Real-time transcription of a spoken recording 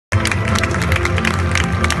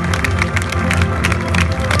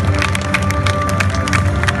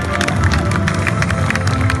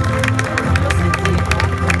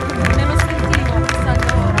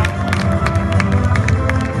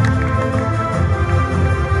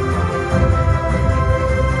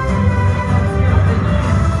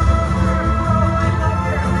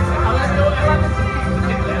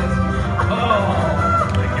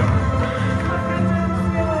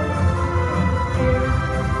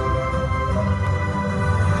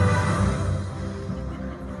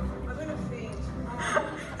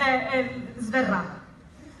verrà.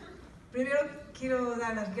 Primero quiero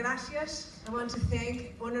dar las gracias. I want to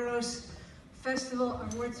thank Oniros Festival,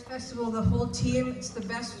 Awards Festival, the whole team. It's the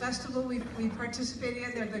best festival we participated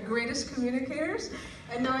in. They're the greatest communicators,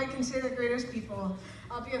 and now I can say the greatest people.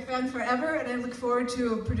 I'll be a fan forever, and I look forward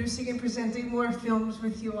to producing and presenting more films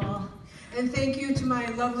with you all. And thank you to my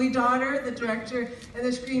lovely daughter, the director and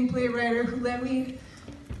the screenplay writer, who let me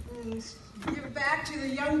give back to the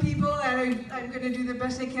young people, and I'm going to do the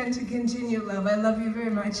best I can to continue love. I love you very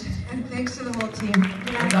much, and thanks to the whole team.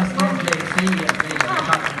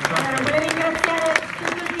 Vorrei ringraziare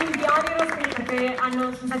tutto il team di Oniros perché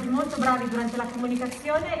sono stati molto bravi durante la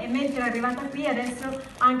comunicazione, e mentre è arrivata qui adesso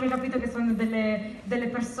ha anche capito che sono delle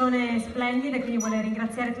persone splendide, quindi vuole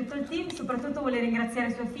ringraziare tutto il team, soprattutto vuole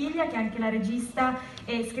ringraziare sua figlia, che è anche la regista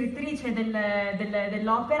e scrittrice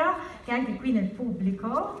dell'opera, che è anche qui nel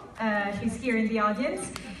pubblico, she's here in the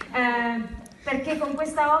audience, perché con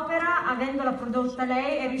questa opera, avendola prodotta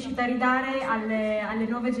lei, è riuscita a ridare alle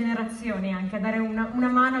nuove generazioni, anche a dare una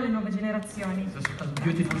mano alle nuove generazioni. It's a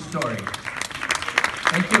beautiful story.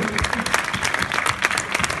 Thank you.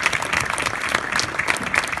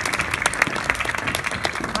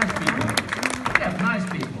 Nice people. We have nice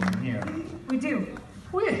people here. We do.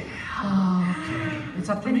 Okay. It's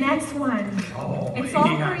up to The me. next one. Oh, It's all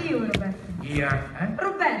yeah. for you, Roberto. Here.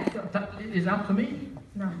 Roberto. It's up to me.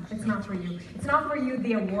 No, it's not for you. It's not for you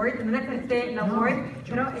the award, non è per te l'award,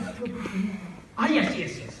 però è tuo. Ah,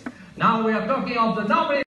 yes. Now we are talking of the nominee.